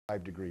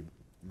5-degree,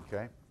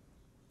 okay?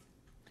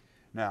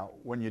 Now,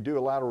 when you do a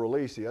lateral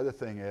release, the other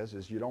thing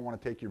is you don't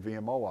want to take your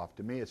VMO off.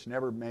 To me, it's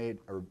never made,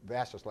 or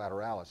vastus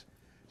lateralis,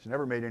 it's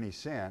never made any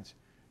sense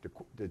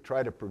to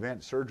try to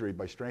prevent surgery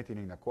by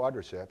strengthening the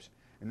quadriceps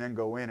and then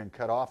go in and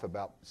cut off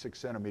about 6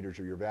 centimeters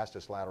of your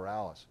vastus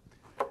lateralis.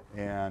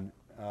 And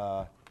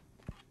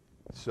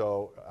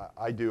so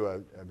I do a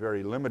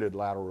very limited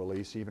lateral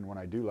release, even when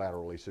I do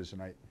lateral releases,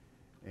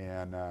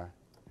 and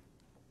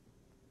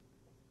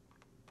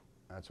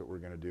that's what we're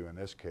going to do in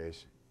this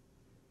case.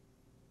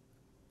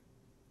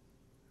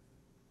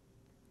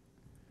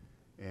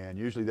 And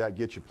usually that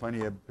gets you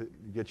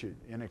gets you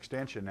in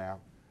extension now.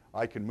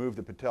 I can move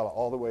the patella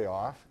all the way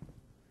off.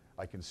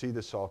 I can see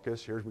the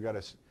sulcus. Here's we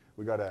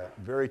got a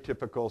very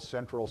typical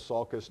central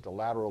sulcus to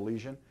lateral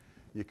lesion.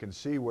 You can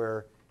see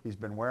where he's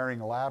been wearing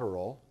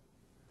lateral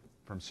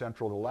from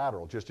central to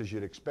lateral, just as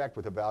you'd expect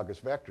with a valgus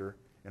vector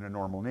in a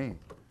normal knee.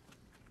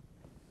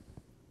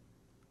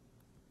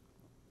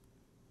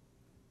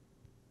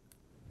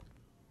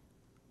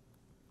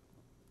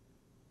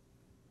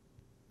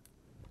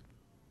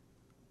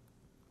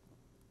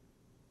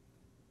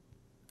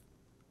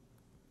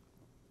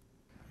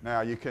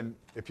 Now you can,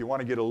 if you want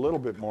to get a little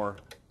bit more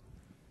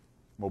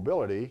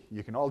mobility,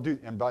 you can all do,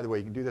 and by the way,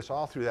 you can do this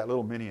all through that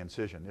little mini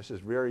incision. This is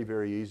very,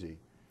 very easy.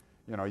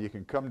 You know, you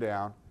can come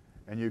down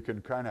and you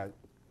can kind of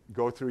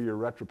go through your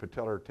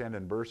retropatellar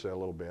tendon bursa a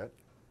little bit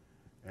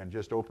and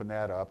just open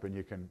that up, and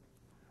you can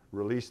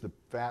release the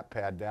fat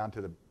pad down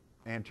to the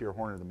anterior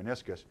horn of the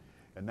meniscus,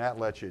 and that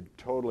lets you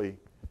totally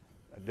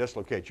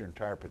dislocate your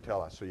entire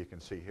patella, so you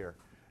can see here.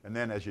 And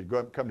then as you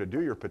come to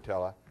do your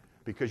patella,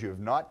 because you have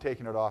not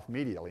taken it off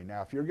medially.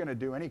 Now, if you're going to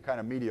do any kind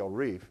of medial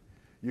reef,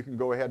 you can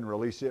go ahead and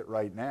release it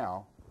right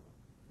now,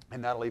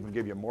 and that'll even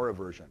give you more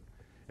aversion.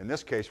 In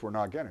this case, we're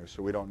not going to,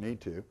 so we don't need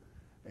to.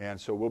 And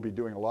so we'll be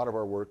doing a lot of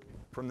our work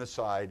from the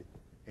side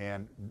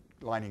and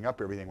lining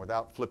up everything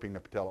without flipping the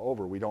patella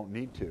over. We don't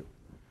need to.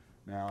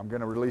 Now, I'm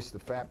going to release the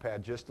fat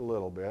pad just a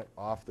little bit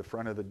off the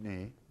front of the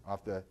knee,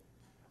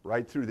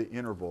 right through the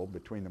interval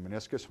between the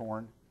meniscus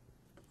horn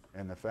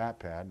and the fat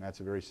pad, and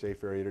that's a very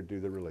safe area to do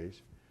the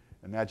release.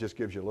 And that just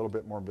gives you a little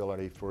bit more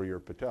mobility for your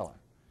patella.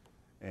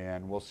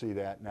 And we'll see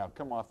that. Now,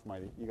 come off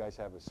you guys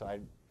have a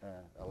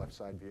left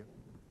side view?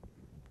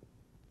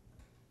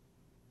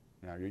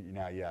 Now,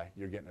 yeah,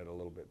 you're getting it a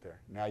little bit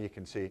there. Now you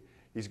can see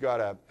he's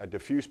got a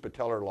diffuse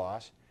patellar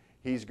loss.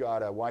 He's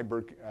got a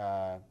Weiberg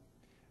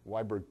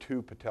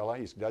 2 patella.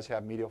 He does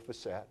have medial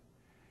facet.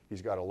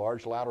 He's got a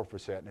large lateral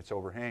facet, and it's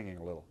overhanging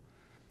a little.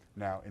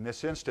 Now, in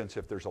this instance,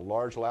 if there's a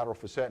large lateral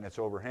facet and it's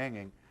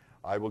overhanging,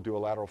 I will do a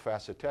lateral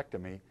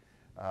facetectomy,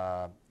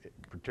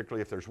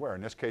 particularly if there's wear.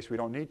 In this case, we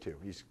don't need to.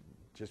 He's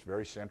just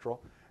very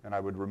central, and I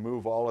would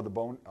remove all of the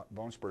bone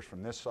spurs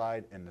from this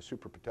side in the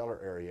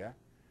suprapatellar area,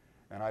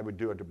 and I would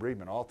do a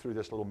debridement all through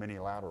this little mini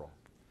lateral.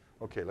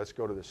 Okay, let's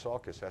go to the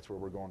sulcus. That's where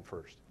we're going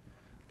first.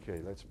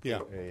 Okay, let's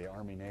put a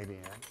Army-Navy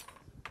in.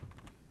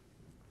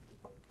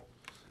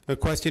 The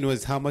question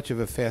was, how much of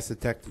a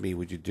facetectomy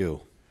would you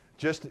do?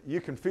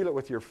 You can feel it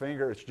with your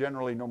finger. It's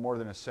generally no more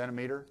than a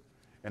centimeter,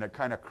 and it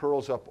kind of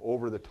curls up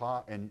over the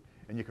top, and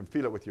you can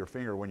feel it with your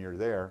finger when you're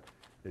there.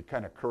 It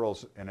kind of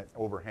curls and it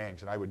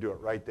overhangs, and I would do it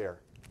right there.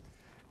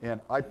 And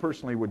I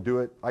personally would do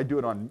it. I do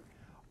it on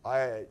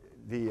my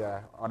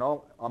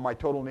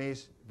total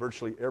knees.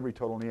 Virtually every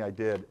total knee I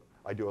do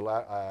a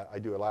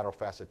lateral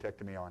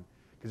facetectomy on,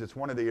 because it's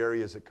one of the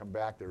areas that come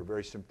back that are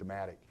very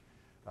symptomatic.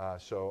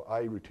 So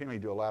I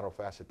routinely do a lateral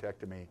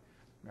facetectomy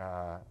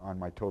on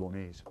my total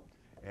knees,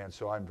 and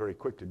so I'm very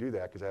quick to do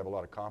that because I have a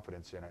lot of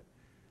confidence in it.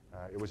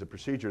 It was a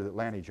procedure that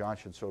Lonnie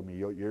Johnson showed me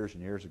years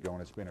and years ago,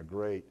 and it's been a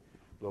great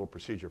little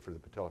procedure for the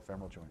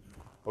patello-femoral joint.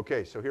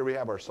 Okay, so here we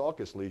have our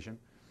sulcus lesion,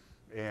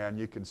 and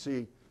you can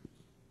see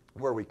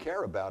where we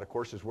care about, of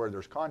course, is where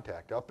there's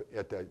contact. Up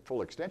at the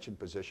full extension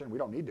position, we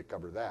don't need to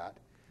cover that.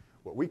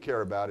 What we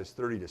care about is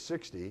 30 to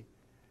 60,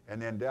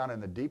 and then down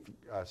in the deep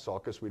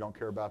sulcus, we don't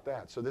care about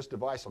that. So this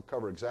device will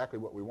cover exactly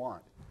what we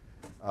want.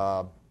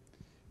 We're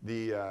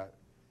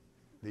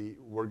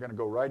going to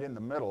go right in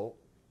the middle.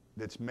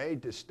 That's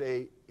made to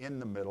stay in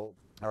the middle.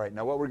 All right,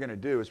 now what we're going to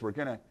do is we're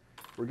going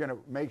to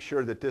make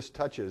sure that this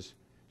touches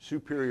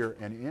superior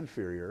and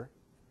inferior,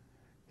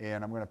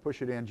 and I'm going to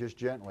push it in just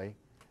gently,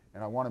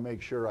 and I want to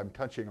make sure I'm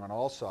touching on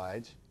all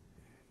sides,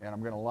 and I'm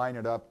going to line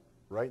it up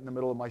right in the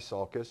middle of my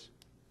sulcus,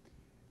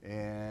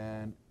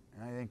 and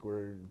I think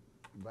we're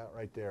about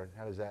right there.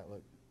 How does that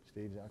look,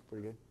 Steve? Is that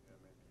pretty good?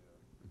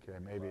 Yeah,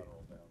 maybe. Okay,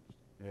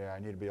 maybe. Yeah, I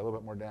need to be a little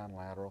bit more down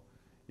lateral.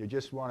 You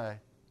just want to.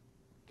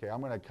 Okay, I'm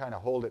going to kind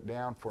of hold it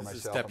down for myself.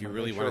 This is a step you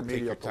really want to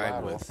take your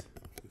time with.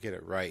 Get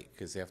it right,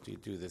 because after you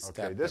do this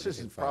step, okay, this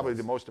is probably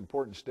the most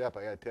important step.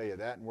 I got to tell you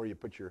that, and where you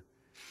put your,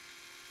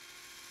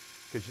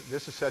 because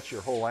this sets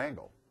your whole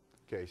angle.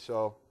 Okay,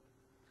 so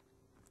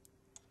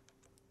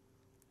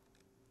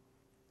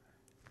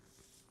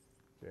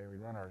we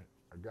run our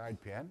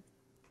guide pin.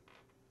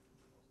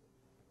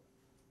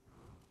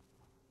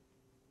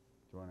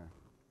 Do you want to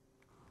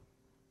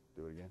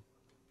do it again?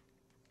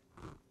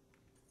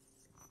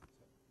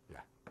 Yeah.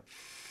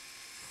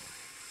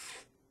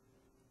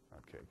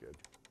 Okay, good.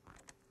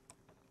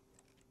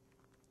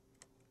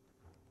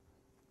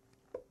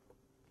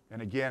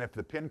 And again, if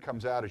the pin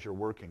comes out as you're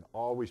working,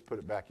 always put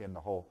it back in the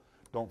hole.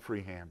 Don't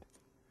freehand,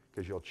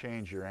 because you'll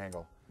change your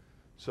angle.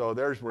 So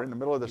we're in the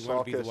middle of the sulcus. You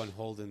want to be the one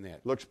holding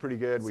that. Looks pretty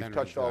good. We've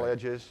touched all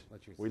edges.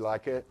 We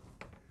like it.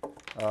 Is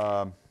there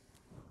a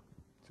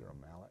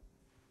mallet?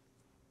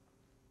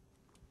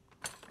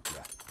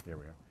 Yeah, here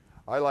we go.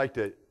 I like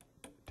to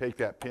take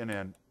that pin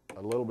in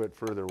a little bit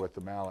further with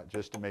the mallet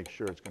just to make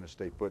sure it's going to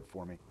stay put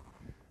for me.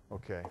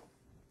 Okay.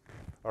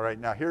 All right,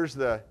 now here's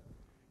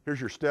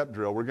your step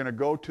drill. We're going to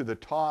go to the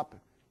top,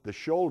 the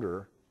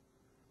shoulder,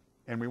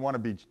 and we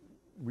want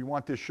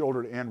this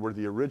shoulder to end where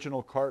the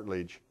original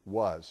cartilage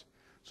was.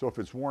 So if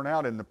it's worn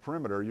out in the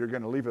perimeter, you're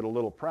going to leave it a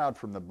little proud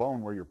from the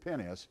bone where your pin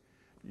is,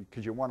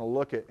 because you want to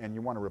look at and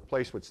you want to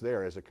replace what's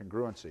there as a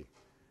congruency.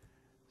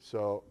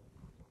 So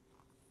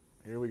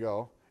here we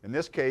go. In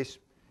this case,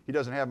 he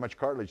doesn't have much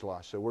cartilage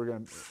loss, so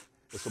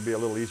this will be a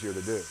little easier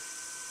to do.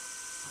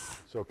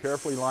 So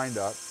carefully lined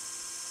up.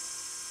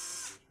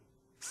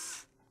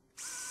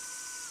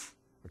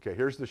 Okay,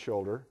 here's the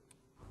shoulder.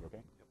 Okay?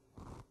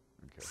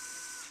 Okay.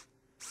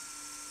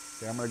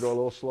 Okay, I'm going to go a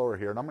little slower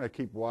here, and I'm going to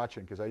keep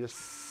watching because I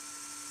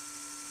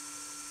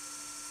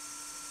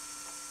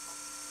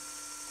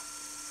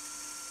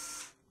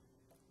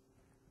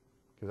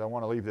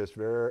want to leave this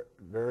very,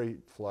 very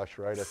flush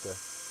right at the.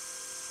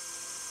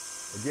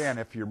 Again,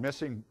 if you're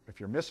missing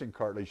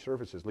cartilage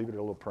surfaces, leave it a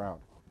little proud.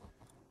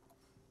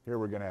 Here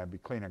we're going to be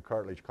cleaning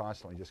cartilage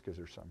constantly just because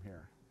there's some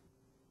here.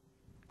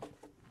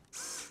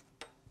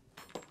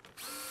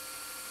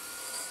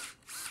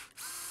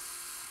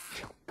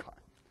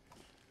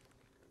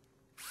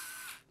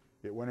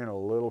 It went in a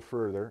little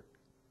further,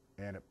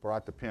 and it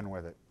brought the pin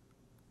with it.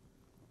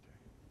 Okay.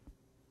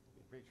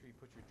 Make sure you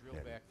put your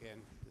drill back in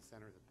the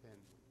center of the pin.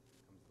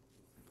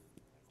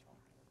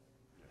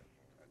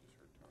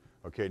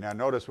 Okay, now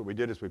notice what we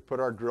did is we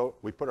put our drill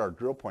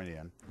point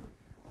in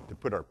to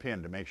put our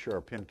pin to make sure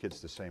our pin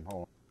gets the same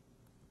hole.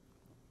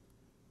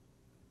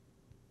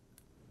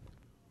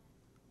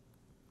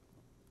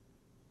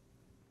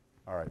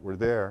 All right, we're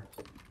there,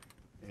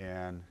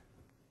 and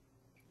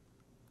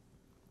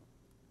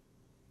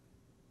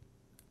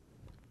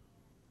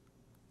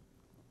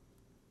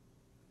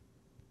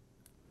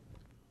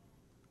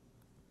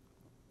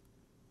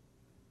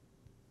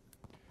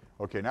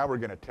okay, now we're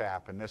going to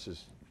tap, and this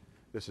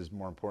is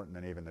more important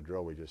than even the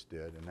drill we just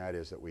did, and that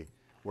is that we're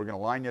going to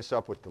line this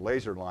up with the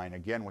laser line,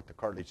 again with the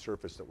cartilage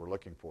surface that we're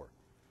looking for.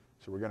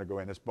 So we're going to go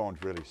in. This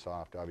bone's really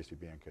soft, obviously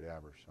being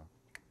cadaver. So.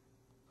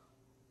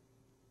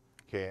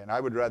 Okay, and I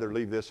would rather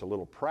leave this a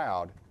little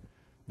proud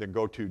than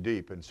go too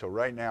deep. And so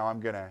right now I'm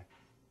going to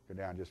go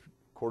down just a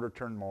quarter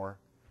turn more,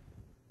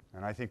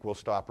 and I think we'll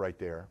stop right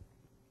there.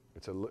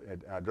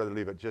 I'd rather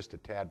leave it just a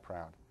tad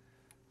proud.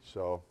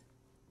 So,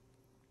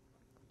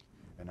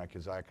 and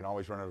because I can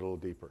always run it a little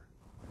deeper.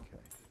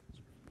 Okay.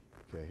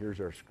 Okay, here's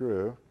our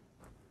screw.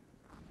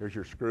 Here's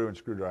your screw and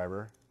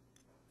screwdriver.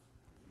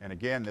 And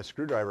again, this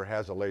screwdriver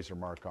has a laser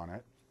mark on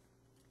it.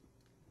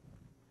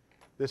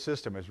 This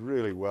system is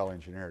really well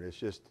engineered. It's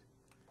just,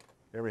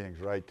 everything's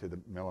right to the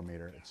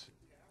millimeter. It's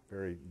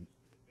very,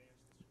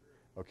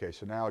 okay,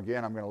 so now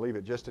again, I'm going to leave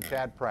it just a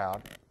tad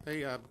proud.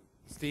 Hey,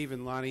 Steve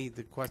and Lonnie,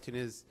 the question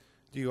is,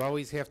 do you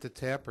always have to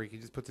tap, or you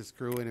can just put the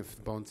screw in if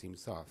the bone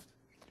seems soft?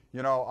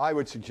 You know, I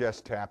would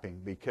suggest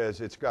tapping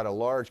because it's got a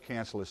large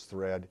cancellous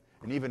thread,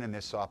 and even in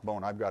this soft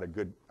bone, I've got a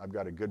good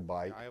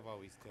bite. I have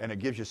always tapped. And it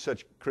gives you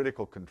such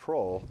critical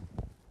control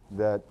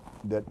that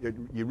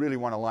you really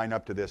want to line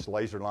up to this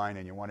laser line,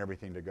 and you want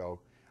everything to go.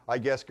 I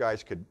guess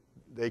guys could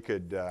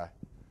do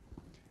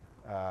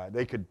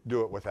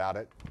it without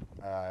it.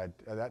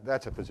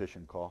 That's a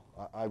physician call.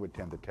 I would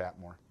tend to tap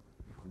more.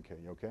 Okay,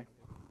 you okay?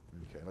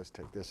 Okay, let's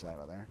take this out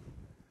of there.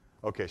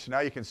 Okay, so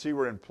now you can see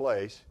we're in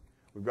place.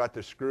 We've got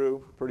the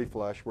screw pretty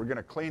flush. We're going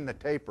to clean the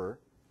taper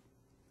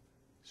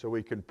so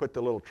we can put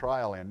the little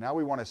trial in. Now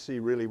we want to see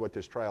really what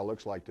this trial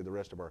looks like to the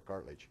rest of our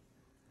cartilage.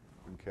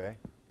 Okay,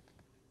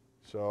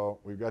 so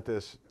we've got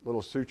this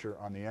little suture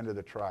on the end of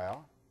the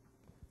trial,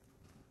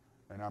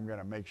 and I'm going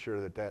to make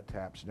sure that that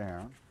taps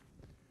down.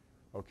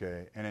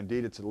 Okay, and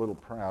indeed it's a little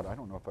proud. I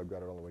don't know if I've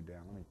got it all the way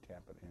down. Let me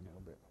tap it in a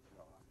little bit.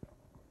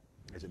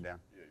 Is it down?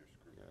 Yeah, your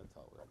screw. Yeah, that's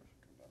all right.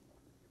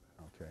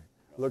 Okay.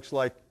 It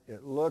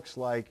looks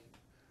like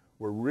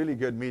we're really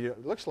good medium.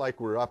 It looks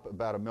like we're up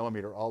about 1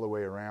 millimeter all the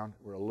way around.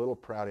 We're a little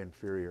proud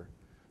inferior.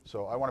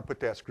 So I want to put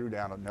that screw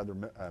down another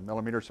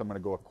millimeter, so I'm going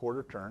to go a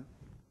quarter turn.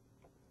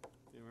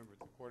 You remember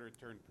it's a quarter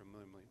turn per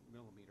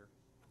millimeter.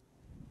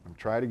 And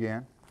try it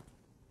again.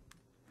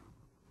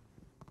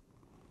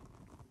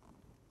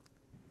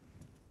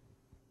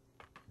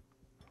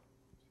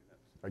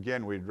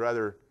 Again, we'd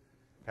rather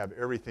have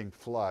everything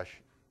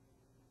flush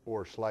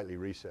or slightly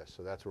recessed,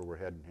 so that's where we're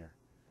heading here.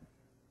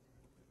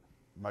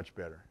 Much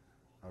better.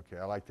 Okay,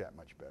 I like that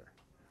much better.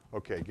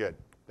 Okay, good.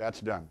 That's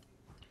done.